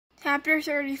Chapter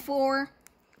 34.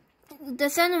 The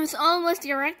sun was almost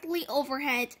directly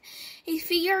overhead. He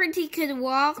figured he could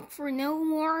walk for no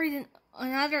more than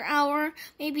another hour,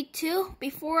 maybe two,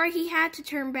 before he had to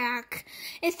turn back.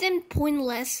 It seemed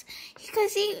pointless. He could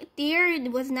see there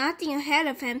was nothing ahead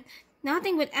of him,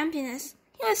 nothing but emptiness.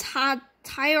 He was hot,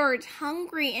 tired,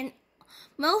 hungry, and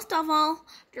most of all,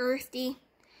 thirsty.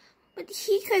 But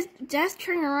he could just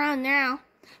turn around now.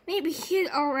 Maybe he'd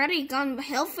already gone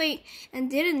halfway and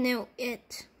didn't know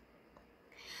it.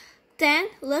 Then,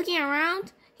 looking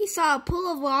around, he saw a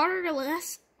pool of water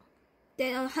less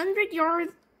than 100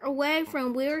 yards away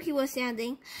from where he was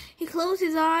standing. He closed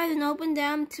his eyes and opened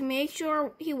them to make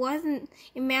sure he wasn't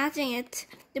imagining it.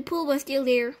 The pool was still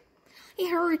there. He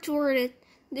hurried toward it.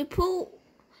 The pool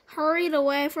hurried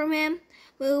away from him,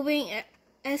 moving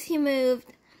as he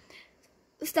moved,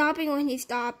 stopping when he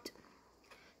stopped.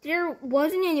 There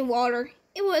wasn't any water.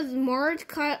 It was mud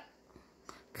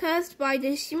caused by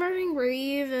the shimmering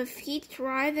wave of heat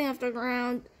rising off the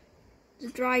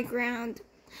dry ground.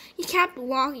 He kept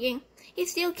walking. He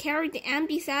still carried the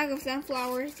empty sack of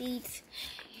sunflower seeds.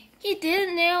 He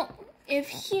didn't know if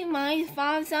he might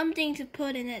find something to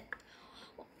put in it.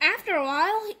 After a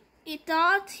while, he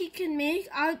thought he could make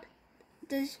out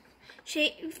the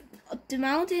shape of the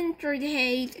mountain through the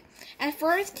haze. At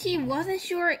first, he wasn't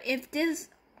sure if this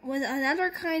was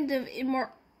another kind of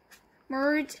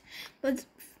merge, but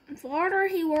the farther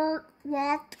he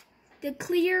walked, the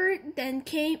clearer then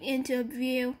came into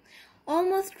view.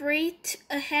 Almost straight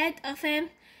ahead of him,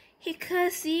 he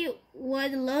could see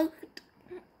what looked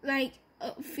like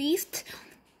a feast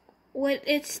with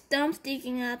its stump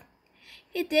sticking up.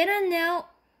 He didn't know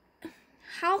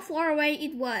how far away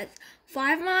it was.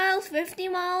 5 miles, 50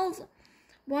 miles.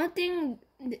 One thing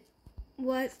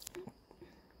was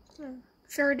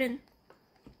certain.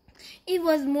 It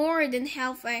was more than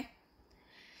halfway.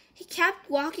 He kept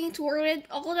walking toward it,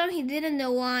 although he didn't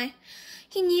know why.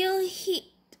 He knew he'd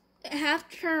have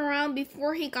to turn around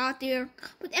before he got there,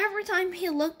 but every time he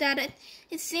looked at it,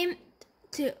 it seemed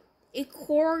to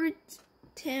accord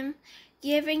him,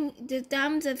 giving the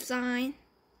thumbs up sign.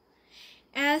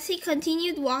 As he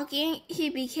continued walking, he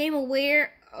became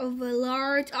aware of a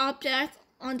large object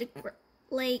on the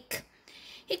lake.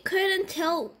 He couldn't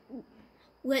tell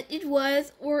what it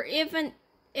was, or even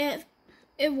if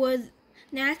it was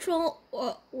natural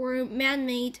or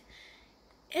man-made.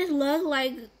 It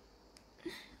looked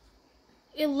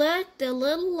a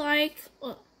little like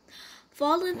a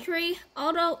fallen tree,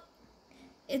 although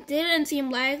it didn't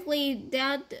seem likely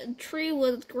that the tree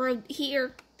would grow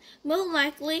here. Most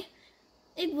likely,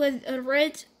 it was a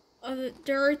ridge of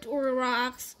dirt or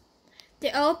rocks.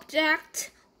 The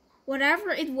object, whatever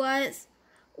it was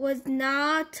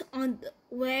not on the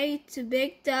way to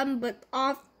Big Dumb, but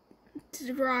off to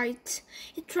the right.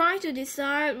 He tried to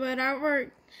decide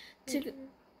whether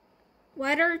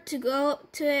to go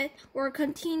to it or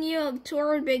continue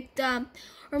toward Big Dumb,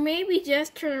 or maybe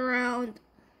just turn around.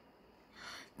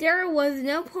 There was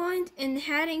no point in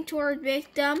heading toward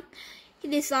Big Dumb, he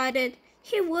decided.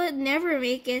 He would never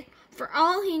make it. For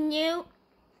all he knew,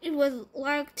 it was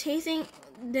like chasing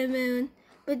the moon.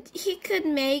 But he could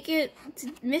make it to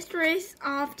the mysterious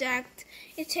object.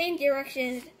 It changed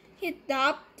directions. He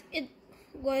thought it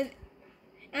was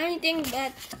anything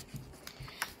but.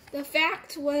 The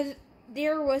fact was,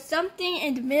 there was something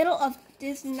in the middle of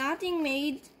this nothing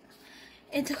made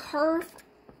it hard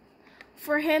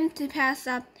for him to pass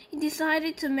up. He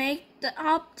decided to make the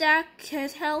object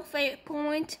his halfway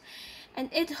point, and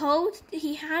it hoped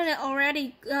he hadn't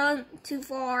already gone too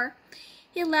far.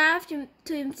 He laughed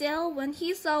to himself when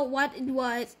he saw what it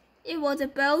was. It was a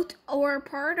boat, or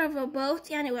part of a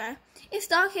boat anyway. It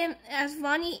struck him as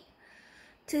funny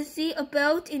to see a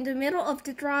boat in the middle of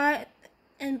the dry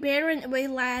and barren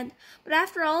wasteland. But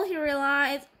after all, he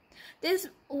realized this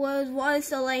was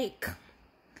once a lake.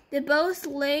 The boat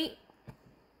lay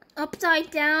upside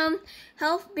down,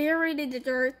 half buried in the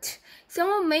dirt.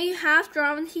 Someone may have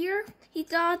drowned here, he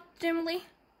thought grimly,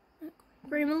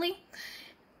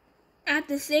 at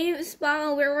the same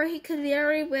spot where he could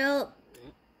very well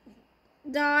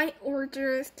die or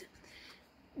thirst.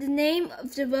 The name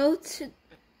of the boat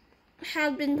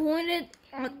had been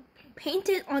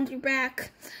painted on the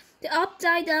back. The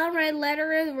upside-down red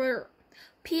letters were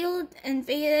peeled and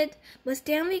faded, but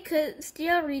Stanley could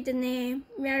still read the name,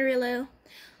 Mary Lou.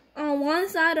 On one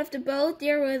side of the boat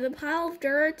there was a pile of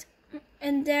dirt,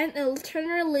 and then a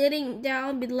tunnel leading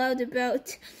down below the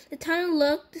boat. The tunnel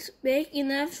looked big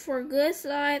enough for a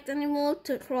good-sized animal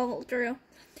to crawl through.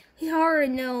 He heard a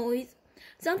noise.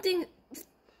 Something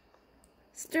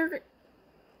stirred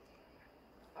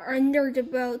under the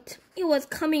boat. It was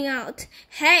coming out.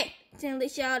 "Hey!" Stanley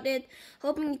shouted,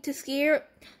 hoping to scare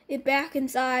it back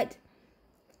inside.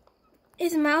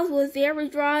 His mouth was very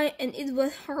dry, and it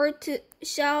was hard to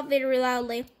shout very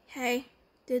loudly. "Hey,"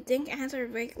 the thing answered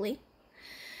vaguely.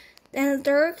 Then a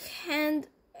dark hand,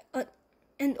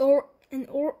 an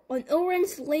orange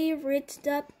sleeve reached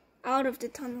up out of the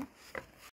tunnel.